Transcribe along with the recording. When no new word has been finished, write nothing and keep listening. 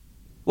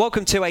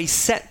Welcome to a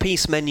Set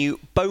Piece Menu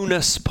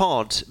bonus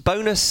pod.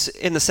 Bonus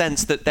in the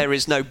sense that there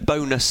is no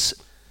bonus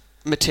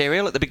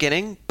material at the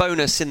beginning.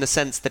 Bonus in the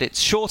sense that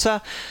it's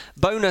shorter.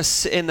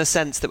 Bonus in the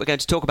sense that we're going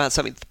to talk about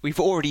something that we've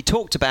already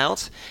talked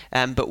about,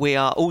 but we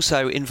are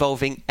also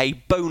involving a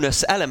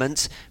bonus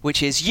element,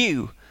 which is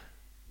you,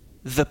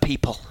 the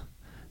people,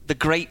 the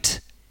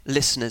great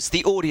listeners,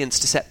 the audience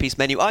to Set Piece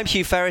Menu. I'm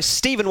Hugh Ferris,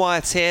 Stephen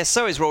Wyatt's here,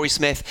 so is Rory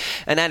Smith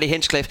and Andy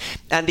Hinchcliffe,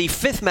 and the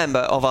fifth member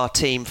of our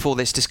team for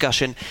this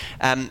discussion,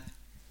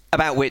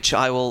 about which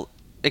I will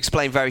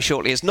explain very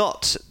shortly, is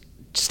not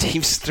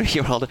Steve's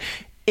 3-year-old,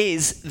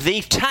 is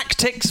the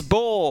Tactics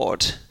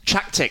Board.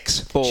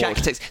 Tactics Board.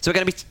 Tactics. So we're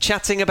going to be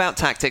chatting about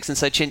tactics, and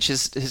so Chinch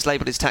has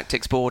labelled his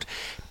Tactics Board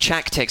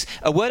Tactics.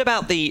 A word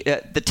about the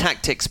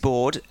Tactics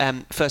Board.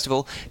 First of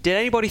all, did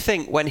anybody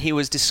think when he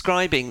was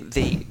describing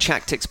the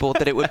Tactics Board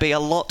that it would be a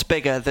lot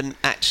bigger than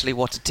actually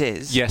what it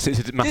is? Yes, it's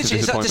a massive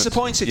disappointment. Is that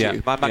disappointed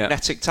you? My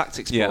magnetic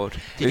tactics board.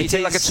 Did you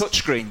think like a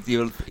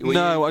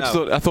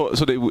touchscriceen? I thought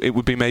sort of it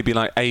would be maybe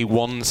like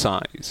A1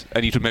 size,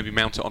 and you could maybe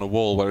mount it on a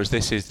wall. Whereas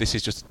this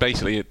is just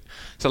basically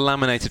it's a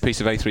laminated piece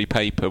of A3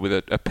 paper with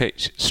a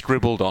pitch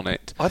scribbled on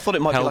it. I thought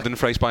it might held be in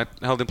place by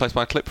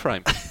a clip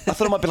frame. I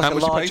thought it might be like a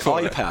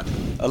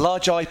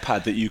large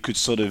iPad that you could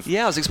sort of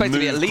I was expecting to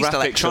be at least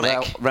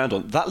electronic around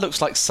on. That looks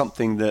like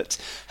something that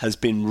has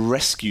been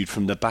rescued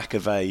from the back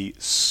of a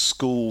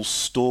school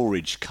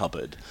storage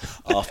cupboard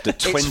after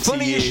 20 years. It's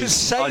funny you should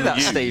say that,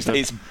 Steve.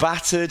 It's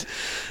battered,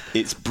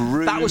 it's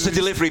bruised. That was the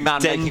delivery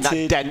man making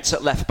that dent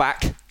at left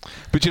back.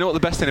 But you know what the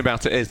best thing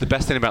about it is? The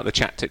best thing about the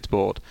Tactics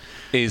Board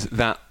is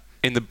that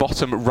in the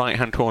bottom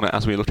right-hand corner,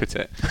 as we look at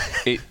it,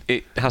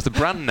 it has the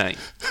brand name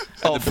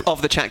of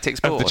the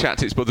Tactics Board. Of the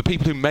Tactics Board. The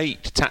people who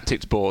make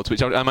Tactics Boards,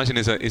 which I imagine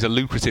is a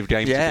lucrative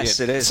game to be in. Yes,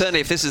 it is. Certainly,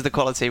 if this is the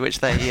quality which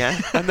they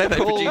and they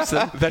produce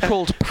them. They're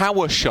called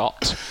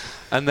PowerShot,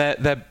 and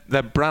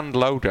their brand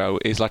logo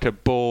is like a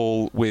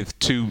ball with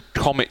two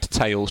comet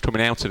tails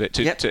coming out of it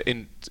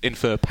to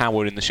infer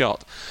power in the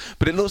shot.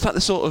 But it looks like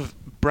the sort of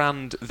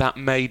brand that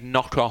made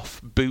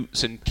knockoff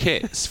boots and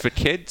kits for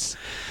kids.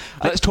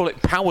 Let's call it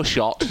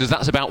PowerShot, because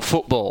that's about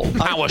football.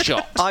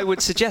 PowerShot. I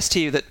would suggest to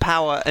you that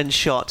power and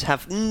shot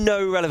have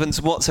no relevance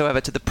whatsoever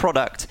to the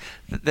product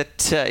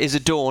that is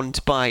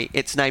adorned by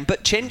its name.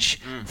 But Chinch,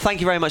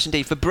 thank you very much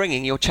indeed for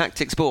bringing your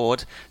Tactics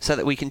Board so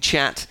that we can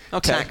chat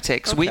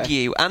tactics with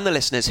you and the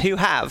listeners who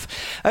have,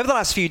 over the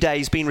last few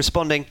days, been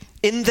responding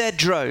in their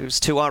droves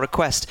to our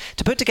request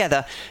to put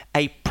together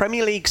a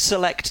Premier League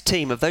select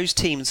team of those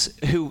teams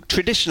who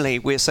traditionally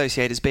we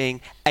associate as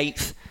being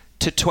 8th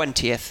to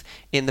 20th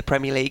in the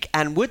Premier League,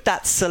 and would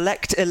that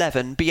select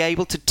 11 be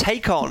able to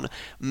take on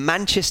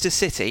Manchester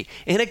City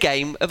in a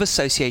game of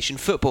association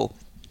football?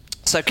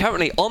 So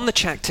currently on the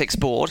Tactics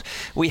Board,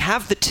 we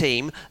have the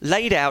team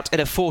laid out in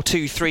a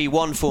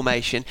 4-2-3-1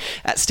 formation.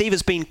 Steve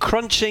has been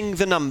crunching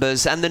the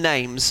numbers and the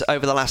names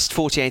over the last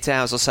 48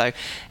 hours or so,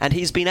 and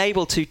he's been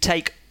able to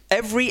take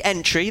every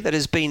entry that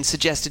has been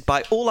suggested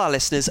by all our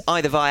listeners,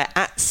 either via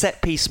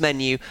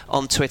 @setpiecemenu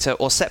on Twitter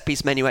or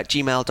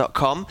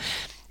setpiecemenu@gmail.com.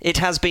 It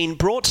has been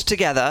brought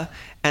together,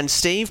 and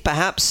Steve,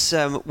 perhaps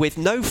with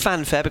no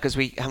fanfare because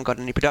we haven't got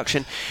any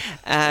production,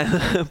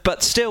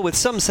 but still with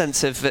some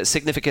sense of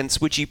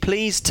significance, would you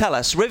please tell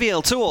us,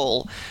 reveal to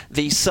all,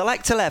 the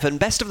Select 11,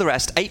 best of the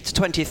rest, 8th to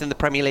 20th in the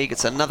Premier League.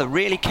 It's another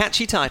really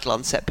catchy title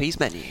on Set Piece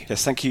Menu.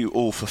 Yes, thank you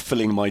all for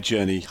filling my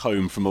journey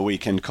home from a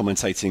weekend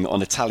commentating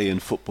on Italian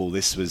football.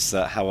 This was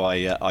how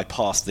I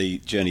passed the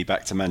journey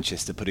back to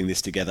Manchester, putting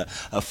this together.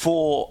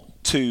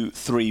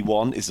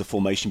 4-2-3-1 is the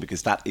formation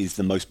because that is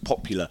the most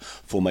popular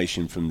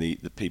formation from the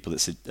people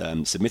that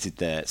submitted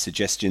their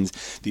suggestions.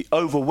 The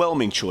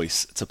overwhelming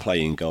choice to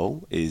play in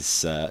goal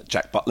is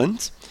Jack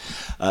Butland.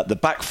 The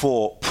back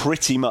four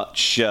pretty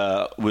much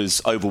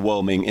was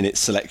overwhelming in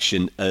its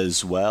selection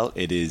as well.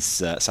 It is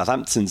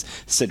Southampton's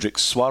Cedric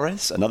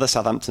Suarez, another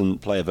Southampton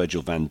player,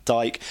 Virgil van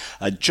Dijk,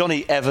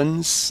 Johnny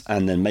Evans,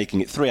 and then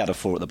making it 3 out of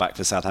 4 at the back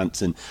for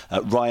Southampton,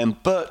 Ryan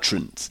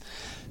Bertrand.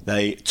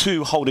 They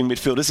two holding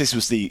midfielders. This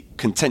was the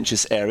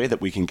contentious area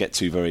that we can get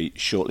to very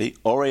shortly.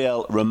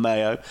 Oriol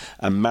Romeo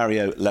and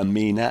Mario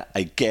Lemina,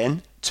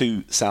 again,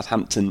 two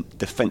Southampton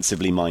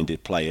defensively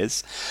minded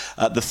players.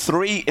 The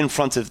three in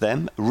front of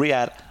them,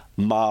 Riyad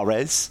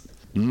Mahrez,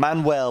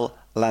 Manuel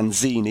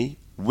Lanzini,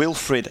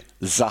 Wilfried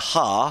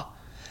Zaha,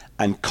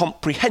 and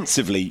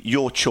comprehensively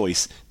your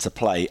choice to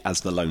play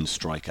as the lone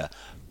striker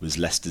was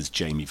Leicester's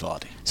Jamie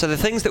Vardy. So the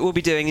things that we'll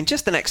be doing in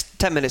just the next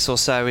 10 minutes or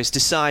so is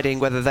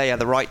deciding whether they are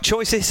the right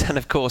choices, and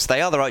of course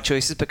they are the right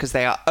choices because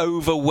they are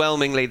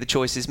overwhelmingly the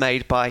choices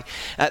made by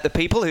the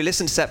people who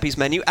listen to Set Piece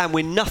Menu, and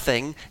we're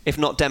nothing if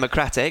not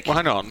democratic. Well,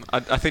 hang on.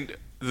 I think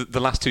the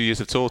last 2 years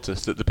have taught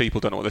us that the people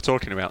don't know what they're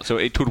talking about. So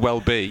it could well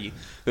be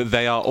that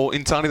they are all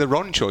entirely the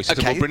wrong choices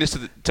and will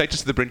take us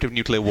to the brink of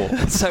nuclear war.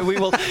 So we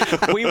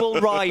will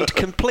ride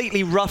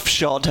completely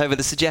roughshod over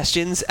the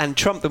suggestions and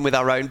trump them with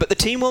our own, but the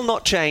team will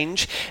not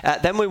change.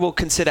 Then we will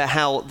consider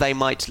how they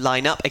might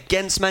line up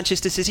against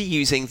Manchester City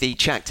using the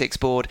Chactics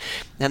board,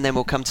 and then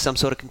we'll come to some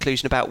sort of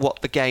conclusion about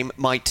what the game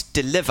might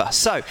deliver.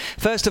 So,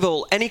 first of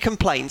all, any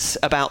complaints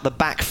about the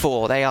back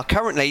four? They are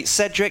currently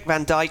Cedric,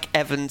 Van Dijk,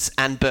 Evans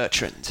and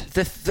Bertrand.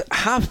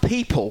 Have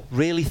people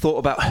really thought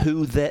about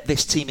who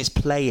this team is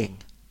playing?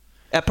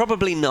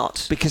 Probably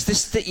not. Because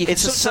it's a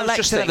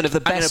select 11 of the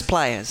best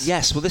players.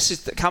 Yes, well,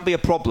 can be a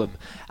problem.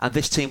 And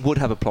this team would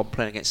have a problem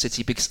playing against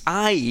City, because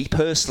I,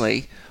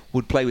 personally,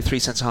 would play with 3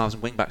 centre-halves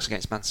and wing-backs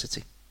against Man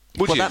City.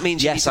 That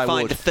means you need to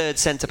find a third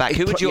centre-back.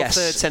 Who would your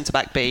third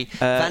centre-back be?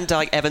 Van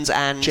Dijk, Evans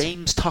and...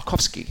 James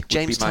Tarkowski would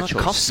James be my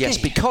Tarkowski. choice. Yes,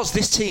 because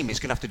this team is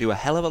going to have to do a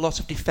hell of a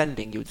lot of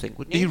defending, you would think,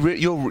 wouldn't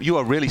you? You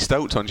are really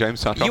stoked on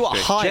James Tarkowski. You are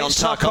high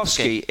James on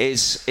Tarkowski.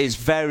 is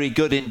very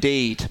good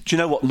indeed. Do you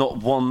know what? Not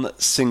one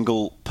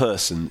single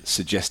person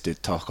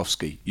suggested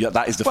Tarkowski. Yeah,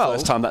 that is the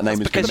first time that name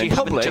has been mentioned.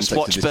 Because you just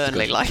watch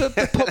Burnley.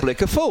 The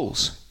public are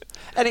fools.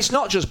 And it's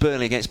not just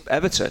Burnley against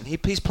Everton.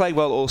 He's played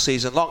well all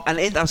season long. And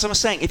as I'm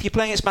saying, if you're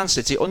playing against Man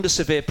City under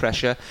severe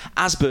pressure,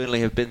 as Burnley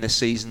have been this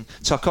season,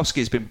 Tarkowski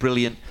has been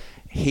brilliant.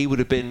 He would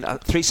have been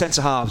 3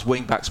 centre halves,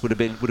 wing backs would have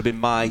been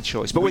my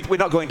choice. But we're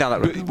not going down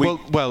that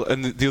road. Well,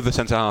 and the other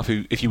centre half,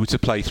 who, if you were to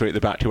play 3 at the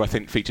back, who I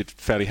think featured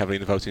fairly heavily in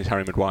the voting, is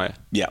Harry Maguire.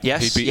 Yeah,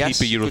 he'd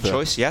be your other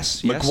choice.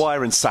 Yes,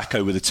 Maguire and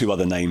Sacco were the 2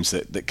 other names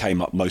that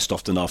came up most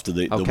often after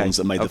the ones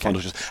that made the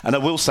final choice. And I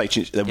will say,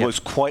 there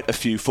was quite a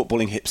few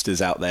footballing hipsters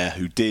out there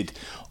who did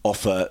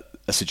offer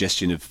a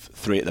suggestion of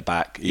 3 at the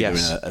back, either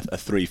in a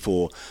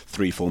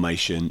 3-4-3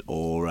 formation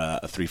or a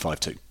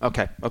 3-5-2.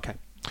 Okay.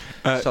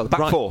 So the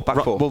back four.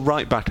 Well,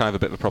 right back I have a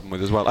bit of a problem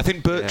with as well. I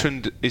think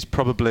Bertrand is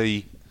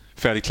probably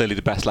fairly clearly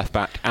the best left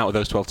back out of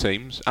those 12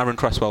 teams. Aaron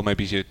Cresswell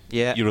maybe is your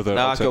other alternative.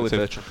 I'll go with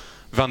Bertrand.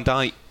 Van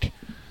Dijk,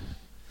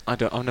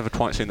 I've never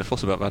quite seen the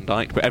fuss about Van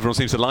Dijk, but everyone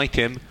seems to like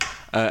him.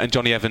 And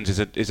Johnny Evans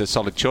is a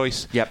solid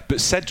choice. Yep.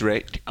 But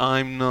Cedric,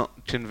 I'm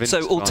not convinced.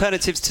 So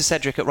alternatives to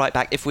Cedric at right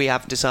back if we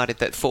have decided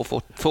that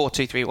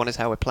 4-2-3-1 is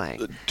how we're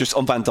playing. Just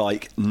on Van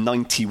Dijk,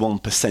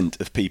 91%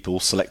 of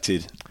people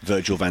selected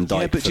Virgil van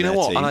Dijk. Yeah, but do you know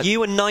what? You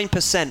were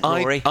 9%,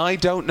 Rory. I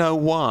don't know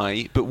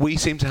why, but we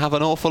seem to have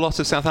an awful lot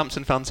of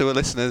Southampton fans who are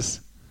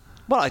listeners.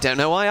 Well, I don't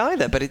know why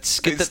either, but it's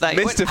good that they...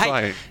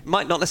 mystifying.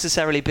 Might not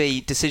necessarily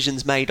be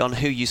decisions made on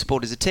who you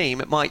support as a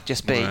team. It might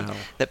just be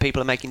that people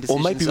are making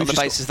decisions on the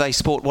basis they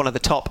support one of the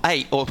top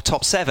 8 or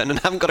top 7 and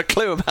haven't got a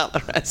clue about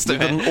the rest of it.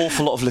 We've got an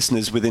awful lot of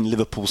listeners within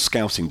Liverpool's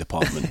scouting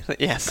department.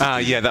 Yes.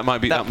 That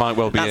might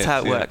well be That's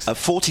how it works.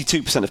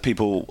 42% of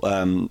people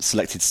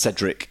selected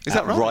Cedric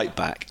at right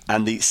back,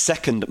 and the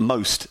second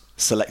most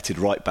selected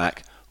right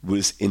back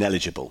was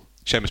ineligible.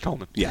 Seamus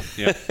Coleman. Yeah.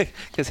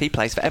 Because he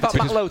plays for Everton.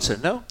 Matt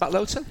Lowton, no? Matt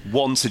Lowton?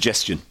 One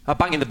suggestion. I'm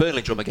banging the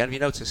Burnley drum again, have you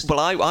noticed? Well,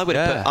 I would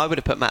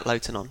have put Matt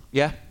Lowton on.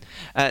 Yeah.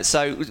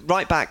 So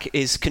right back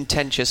is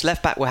contentious.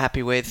 Left back we're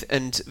happy with,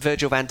 and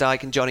Virgil van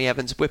Dijk and Johnny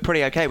Evans we're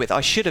pretty okay with.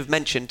 I should have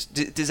mentioned.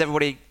 Does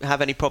everybody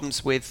have any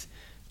problems with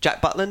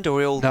Jack Butland,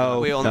 or are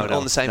we all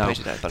on the same page?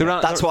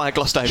 That's why I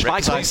glossed over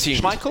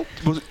Schmeichel?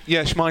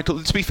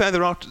 Schmeichel. To be fair,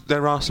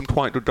 there are some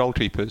quite good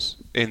goalkeepers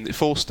in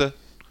Forster.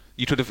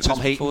 You could have Tom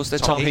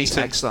Heaton,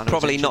 excellent.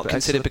 Probably not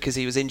considered because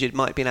he was injured.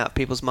 Might have been out of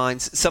people's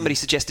minds. Somebody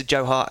suggested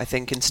Joe Hart, I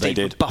think, and Steve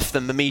would buff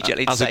them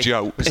immediately. As a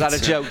joke. Was that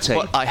a joke, Tim?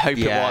 Well, I hope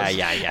it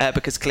was.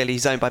 Because clearly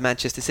he's owned by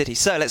Manchester City.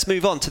 So let's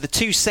move on to the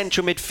 2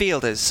 central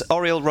midfielders,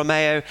 Oriol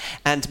Romeo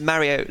and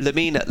Mario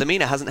Lemina.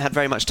 Lemina hasn't had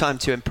very much time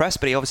to impress,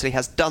 but he obviously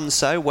has done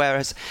so,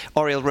 whereas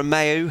Oriol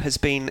Romeo has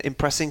been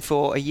impressing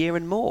for a year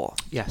and more.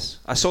 Yes.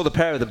 I saw the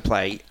pair of them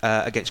play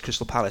against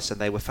Crystal Palace, and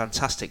they were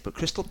fantastic, but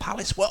Crystal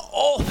Palace were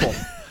awful.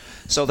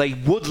 So they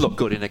would look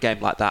good in a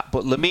game like that.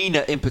 But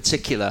Lemina, in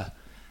particular,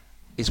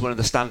 is one of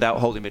the standout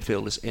holding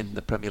midfielders in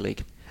the Premier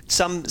League.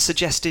 Some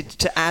suggested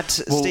to add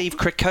Steve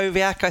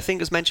Krychowiak, I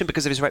think was mentioned,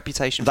 because of his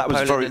reputation for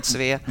Poland and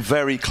Sevilla.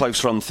 Very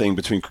close run thing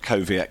between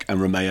Krychowiak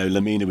and Romeo.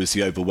 Lemina was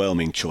the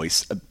overwhelming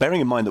choice. Bearing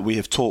in mind that we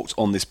have talked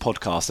on this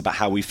podcast about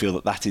how we feel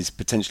that is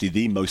potentially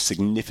the most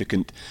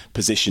significant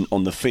position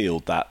on the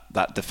field,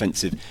 that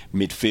defensive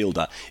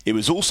midfielder. It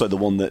was also the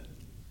one that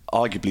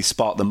arguably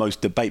sparked the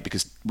most debate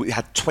because we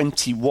had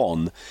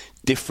 21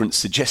 different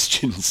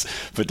suggestions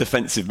for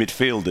defensive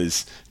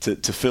midfielders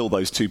to fill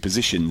those 2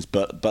 positions,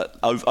 but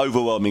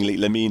overwhelmingly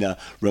Lemina,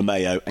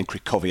 Romeo and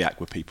Krychowiak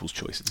were people's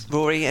choices.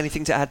 Rory,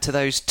 anything to add to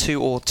those 2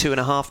 or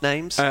 2.5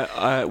 names?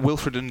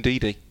 Wilfred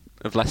Ndidi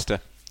of Leicester,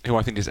 who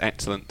I think is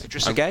excellent.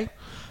 Idrissa Gueye?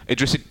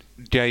 Idrissa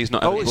Gueye is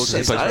not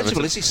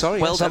eligible. Is he?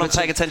 Sorry. Well done on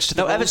paying attention to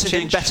the Everton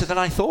did better than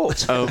I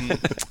thought. I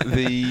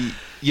think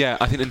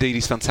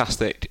Ndidi's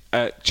fantastic.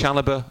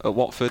 Chalobah at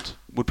Watford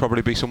would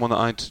probably be someone that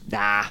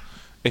I'd...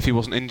 if he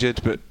wasn't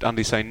injured, but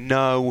Andy's saying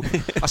no.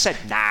 I said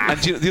nah. And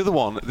the other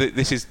one,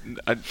 this is...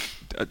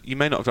 you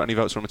may not have got any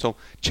votes from him at all.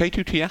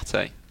 Chetu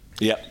Kiate.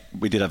 Yeah,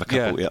 we did have a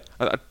couple. Yeah,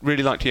 I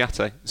really liked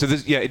Yate. So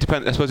it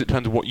depends. I suppose it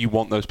depends on what you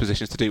want those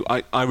positions to do.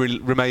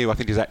 Romeu, I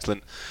think, is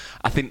excellent.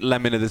 I think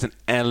Lemina, there's an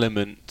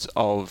element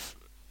of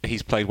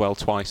he's played well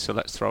twice, so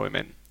let's throw him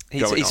in.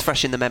 He's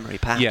fresh in the memory,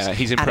 perhaps. Yeah,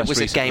 he's impressed. And it was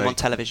recently. a game on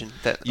television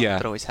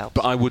that always helps.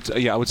 But I would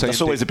say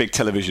that's always a big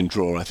television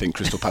draw. I think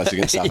Crystal Palace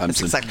against Southampton.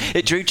 Yes, exactly.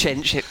 It drew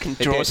Chinch. It can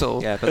draw us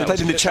all. Yeah, they played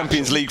in the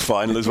Champions League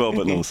final as well,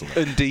 but also.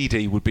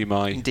 Ndidi would be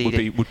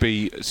would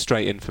be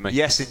straight in for me.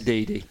 Yes,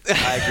 indeed.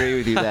 I agree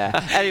with you there.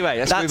 Anyway,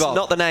 let's move on. That's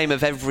not the name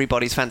of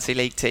everybody's fancy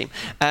league team.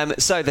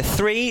 So the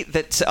three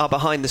that are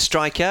behind the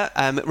striker,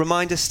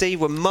 remind us, Steve,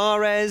 were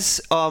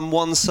Mahrez on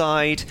one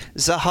side,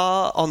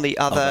 Zaha on the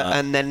other,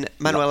 and then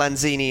Manuel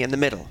Lanzini in the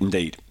middle.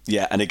 Indeed.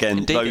 Yeah, and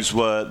again, those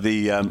were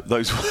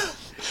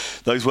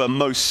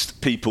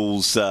most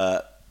people's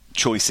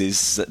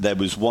choices. There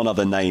was one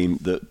other name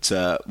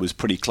that was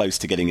pretty close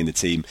to getting in the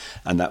team,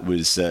 and that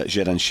was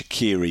Xherdan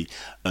Shaqiri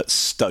at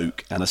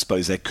Stoke. And I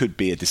suppose there could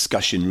be a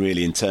discussion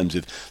really in terms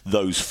of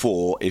those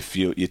four. If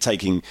you're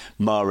taking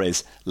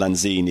Mahrez,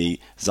 Lanzini,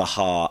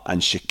 Zaha,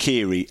 and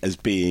Shaqiri as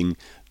being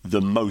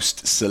the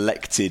most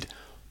selected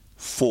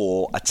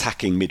four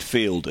attacking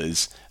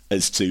midfielders,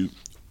 as to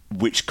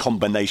which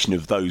combination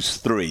of those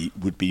three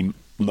would be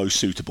most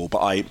suitable. But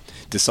I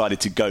decided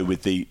to go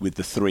with the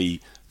three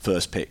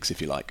first picks,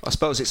 if you like. I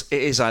suppose it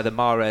is either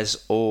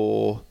Mahrez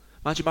or...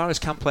 Mind you, Mahrez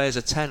can play as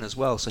a 10 as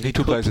well, so he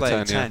could play as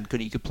a 10. Yeah.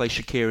 You could play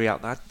Shaqiri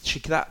out there.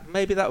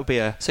 Maybe that would be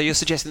a... So you're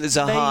suggesting that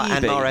Zaha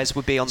and Mahrez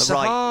would be on the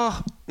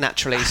right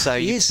naturally, so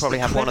you probably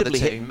have one of the two.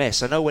 Hit and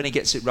miss. I know when he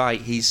gets it right,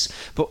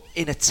 but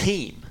in a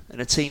team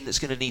that's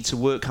going to need to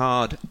work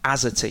hard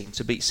as a team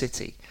to beat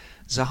City,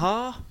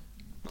 Zaha...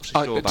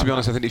 To be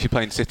honest, I think if you're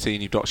playing City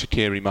and you've got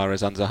Shaqiri,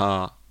 Mahrez and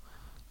Zaha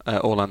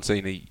or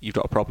Lanzini, you've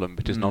got a problem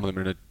because none of them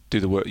are going to do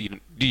the work.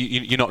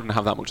 You're not going to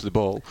have that much of the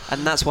ball.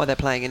 And that's why they're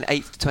playing in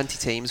 8 to 20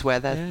 teams where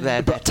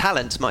their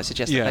talent might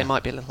suggest that they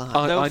might be a little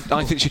higher.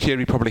 I think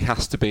Shaqiri probably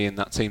has to be in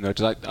that team, though.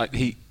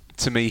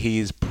 To me, he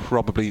is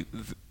probably...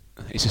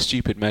 It's a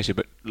stupid measure,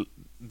 but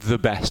the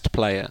best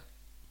player,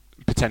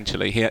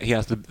 potentially. He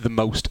has the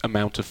most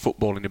amount of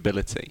footballing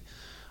ability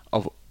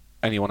of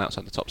anyone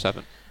outside the top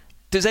 7.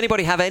 Does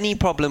anybody have any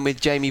problem with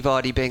Jamie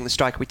Vardy being the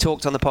striker? We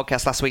talked on the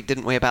podcast last week,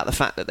 didn't we, about the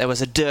fact that there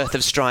was a dearth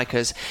of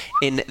strikers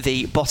in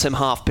the bottom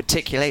half,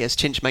 particularly as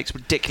Chinch makes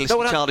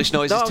ridiculously childish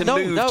noises to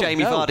move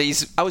Jamie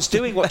Vardy's... I was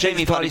doing what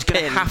Jamie Vardy's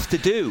going to have to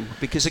do,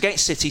 because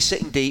against City,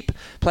 sitting deep,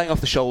 playing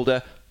off the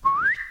shoulder,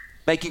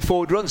 making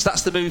forward runs,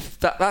 that's the move,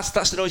 that's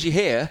the noise you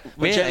hear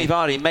when Jamie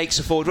Vardy makes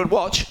a forward run.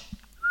 Watch.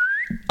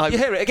 You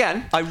hear it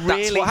again. I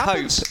really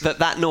hope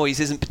that noise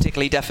isn't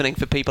particularly deafening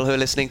for people who are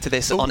listening to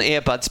this on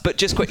earbuds. But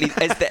just quickly,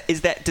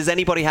 does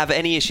anybody have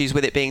any issues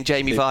with it being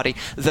Jamie Vardy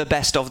the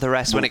best of the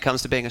rest when it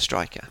comes to being a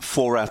striker?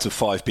 4 out of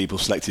 5 people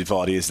selected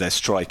Vardy as their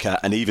striker,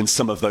 and even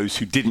some of those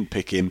who didn't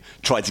pick him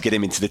tried to get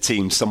him into the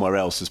team somewhere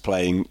else as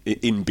playing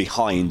in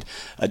behind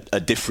a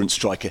different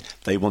striker.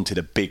 They wanted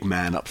a big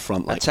man up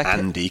front like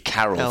Andy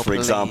Carroll, for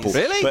example.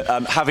 Really? But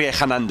Javier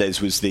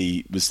Hernandez was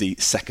the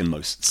second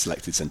most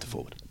selected centre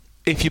forward.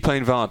 If you're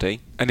playing Vardy,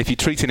 and if you're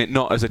treating it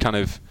not as a kind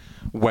of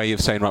way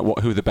of saying, right,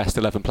 who are the best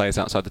 11 players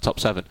outside the top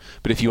 7,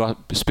 but if you are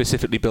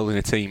specifically building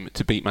a team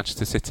to beat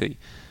Manchester City,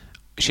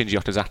 Shinji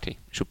Okazaki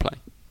should play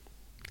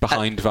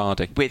behind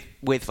Vardy.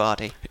 With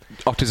Vardy.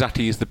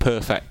 Okazaki is the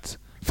perfect...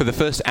 For the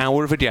first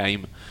hour of a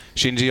game,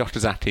 Shinji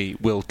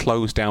Okazaki will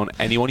close down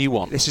anyone you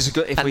want. This is a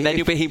good...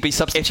 he'll be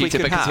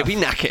substituted because he'll be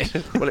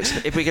knackered. Well,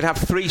 if we could have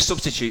 3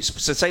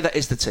 substitutes, so say that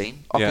is the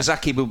team,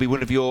 Okazaki will be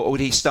one of your... Or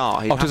would he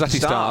start? Okazaki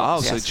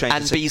starts. Yes.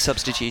 And be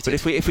substituted.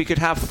 But if we could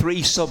have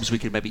 3 subs we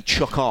could maybe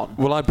chuck on.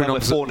 Well, I bring on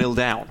 4-0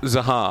 down.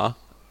 Zaha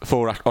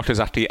for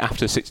Okazaki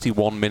after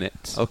 61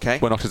 minutes. Okay.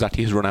 When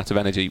Okazaki has run out of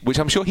energy, which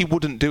I'm sure he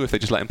wouldn't do if they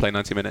just let him play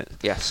 90 minutes.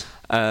 Yes.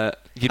 I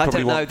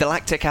don't know, the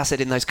lactic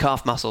acid in those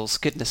calf muscles,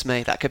 goodness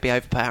me, that could be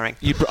overpowering.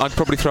 I'd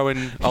probably throw in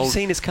Have you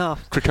seen his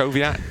calf?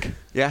 Krychowiak.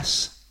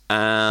 Yes.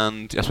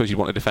 And I suppose you'd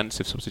want a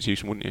defensive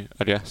substitution, wouldn't you?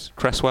 I guess.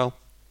 Cresswell.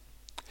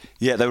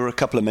 Yeah, there were a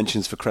couple of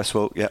mentions for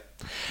Cresswell, yeah.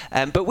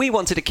 But we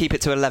wanted to keep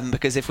it to 11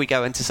 because if we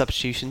go into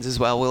substitutions as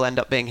well, we'll end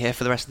up being here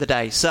for the rest of the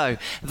day. So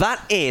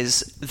that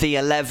is the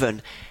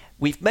 11.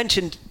 We've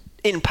mentioned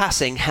in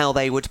passing how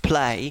they would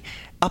play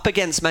up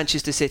against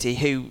Manchester City,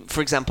 who, for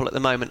example, at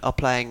the moment are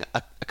playing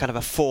a kind of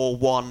a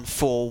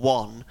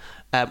 4-1-4-1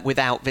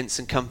 without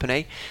Vincent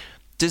Kompany.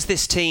 Does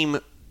this team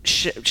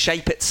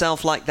shape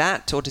itself like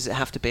that, or does it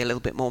have to be a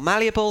little bit more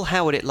malleable?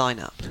 How would it line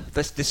up?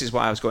 This is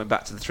why I was going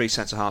back to the 3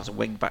 centre-halves and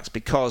wing-backs,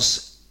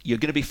 because you're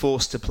going to be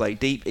forced to play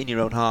deep in your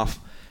own half,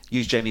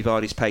 use Jamie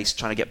Vardy's pace,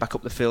 trying to get back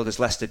up the field as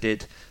Leicester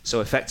did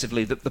so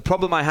effectively. The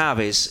problem I have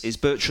is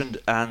Bertrand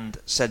and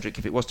Cedric,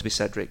 if it was to be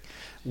Cedric,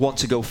 want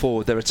to go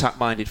forward. They're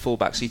attack-minded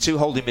fullbacks. So your 2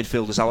 holding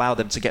midfielders allow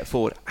them to get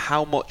forward.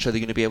 How much are they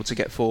going to be able to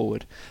get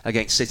forward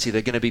against City?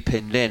 They're going to be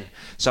pinned in.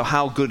 So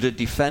how good are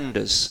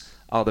defenders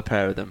are the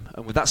pair of them?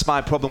 And that's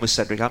my problem with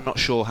Cedric. I'm not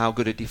sure how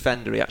good a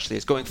defender he actually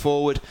is. Going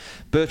forward,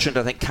 Bertrand,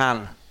 I think,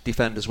 can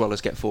defend as well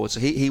as get forward.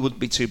 So he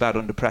wouldn't be too bad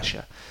under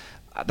pressure.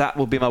 That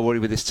would be my worry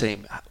with this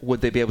team.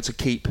 Would they be able to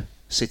keep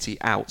City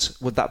out,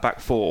 would that back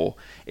four,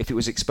 if it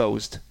was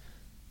exposed,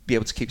 be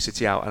able to keep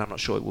City out? And I'm not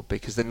sure it would be,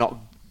 because they're not,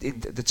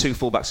 the two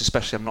fullbacks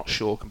especially, I'm not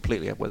sure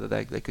completely whether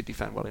they could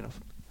defend well enough.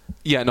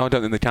 Yeah, no, I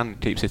don't think they can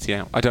keep City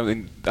out. I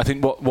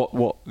think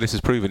what this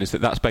has proven is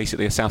that that's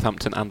basically a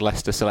Southampton and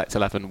Leicester select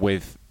 11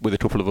 with a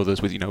couple of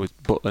others, with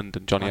Butland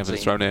and Johnny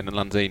Evans thrown in, and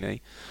Lanzini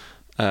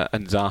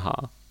and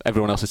Zaha.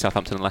 Everyone else is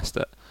Southampton and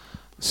Leicester,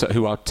 so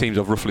who are teams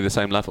of roughly the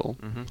same level.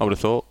 I would have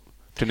thought.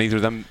 Do neither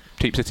of them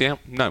keep City out?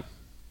 No.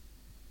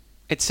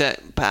 It's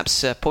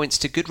perhaps points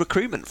to good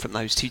recruitment from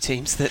those two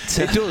teams. That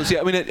it does.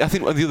 Yeah, I mean, I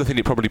think the other thing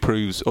it probably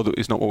proves, although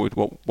it's not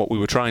what we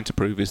were trying to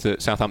prove, is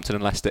that Southampton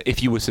and Leicester,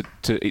 if you were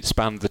to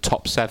expand the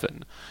top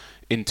 7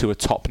 into a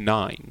top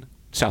 9,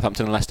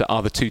 Southampton and Leicester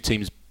are the two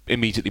teams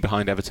immediately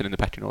behind Everton in the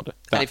pecking order.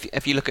 And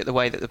if you look at the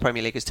way that the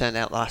Premier League has turned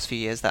out the last few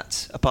years,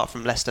 that's, apart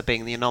from Leicester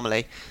being the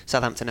anomaly,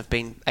 Southampton have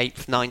been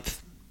 8th, 9th,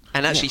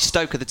 and actually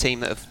Stoke are the team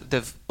that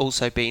have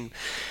also been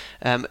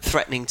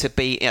threatening to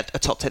be at a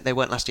top 10. They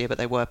weren't last year, but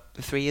they were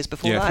 3 years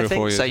before that, I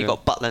think. So you've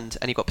got Butland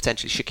and you've got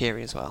potentially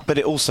Shaqiri as well. But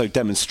it also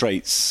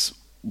demonstrates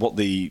what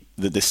the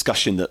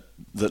discussion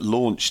that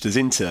launched us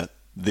into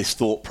this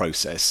thought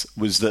process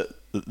was, that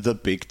the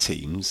big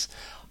teams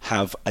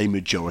have a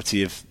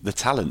majority of the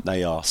talent.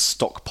 They are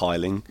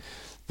stockpiling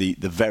the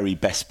very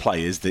best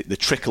players. The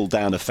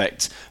trickle-down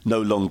effect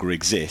no longer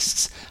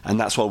exists, and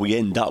that's why we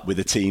end up with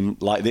a team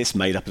like this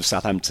made up of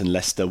Southampton,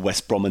 Leicester,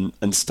 West Brom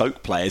and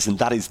Stoke players, and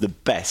that is the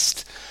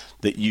best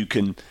that you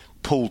can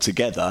pull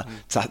together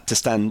to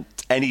stand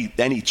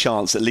any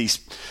chance, at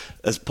least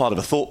as part of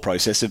a thought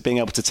process, of being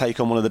able to take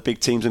on one of the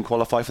big teams and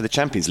qualify for the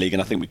Champions League.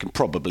 And I think we can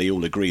probably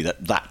all agree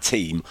that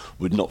team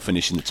would not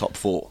finish in the top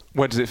 4.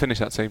 Where does it finish,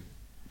 that team?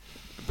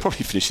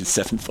 Probably finishes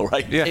 7th or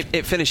 8th. Yeah.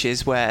 It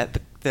finishes where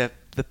the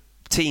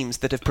teams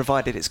that have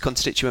provided its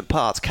constituent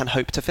parts can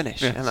hope to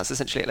finish, and that's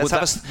essentially it.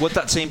 Would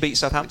that team beat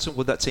Southampton?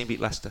 Would that team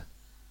beat Leicester?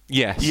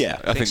 Yes. Yeah,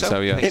 I think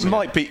so. Yeah. It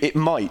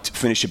might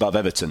finish above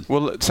Everton.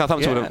 Well,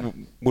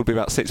 Southampton would be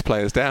about 6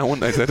 players down,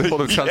 wouldn't they? They'd all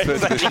have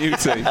transferred to this new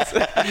team.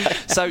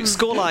 So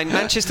scoreline: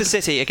 Manchester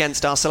City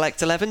against our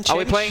select 11. Are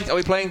we playing at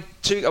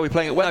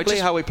Wembley?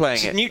 How are we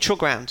playing it? Neutral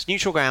ground.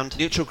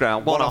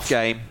 One-off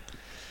game.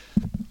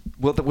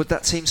 Would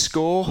that team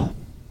score?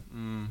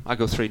 I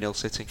go 3-0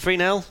 City.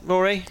 3-0,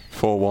 Rory?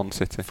 4-1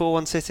 City.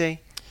 4-1 City.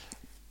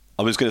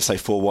 I was going to say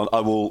 4-1. I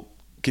will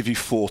give you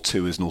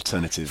 4-2 as an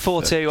alternative.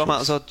 4-2, I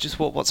might as well just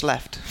what's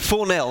left.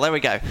 4-0, there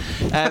we go.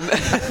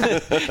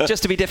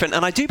 Just to be different.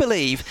 And I do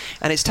believe,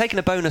 and it's taken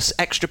a bonus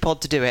extra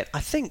pod to do it, I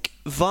think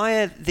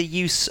via the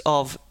use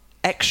of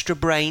extra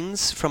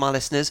brains from our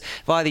listeners,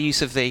 via the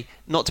use of the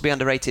not to be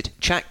underrated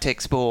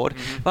Chactics board,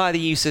 via the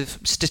use of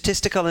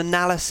statistical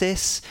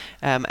analysis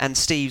and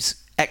Steve's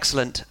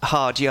excellent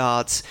hard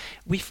yards,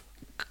 we've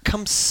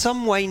come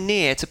some way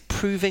near to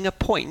proving a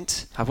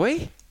point. Have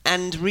we?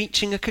 And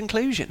reaching a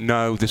conclusion.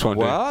 No, this won't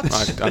do.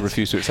 What? I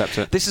refuse to accept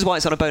it. This is why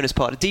it's on a bonus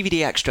pod, a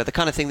DVD extra, the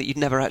kind of thing that you'd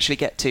never actually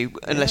get to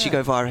unless you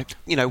go via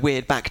a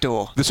weird back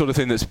door. The sort of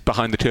thing that's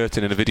behind the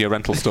curtain in a video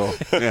rental store.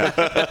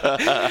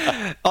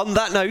 Yeah. On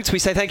that note, we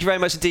say thank you very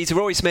much indeed to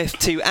Rory Smith,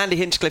 to Andy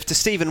Hinchcliffe, to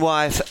Stephen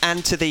Wyeth,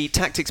 and to the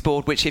Tactics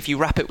board, which if you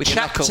wrap it with your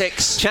knuckles...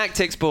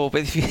 Chactics board,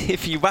 but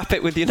if you wrap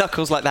it with your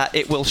knuckles like that,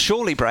 it will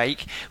surely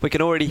break. We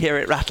can already hear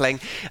it rattling.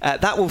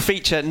 That will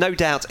feature, no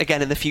doubt,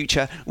 again in the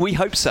future. We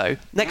hope so.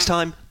 Next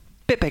time,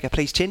 bit bigger,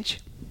 please, Chinch.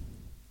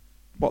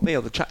 What, me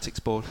or the Chactics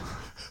board?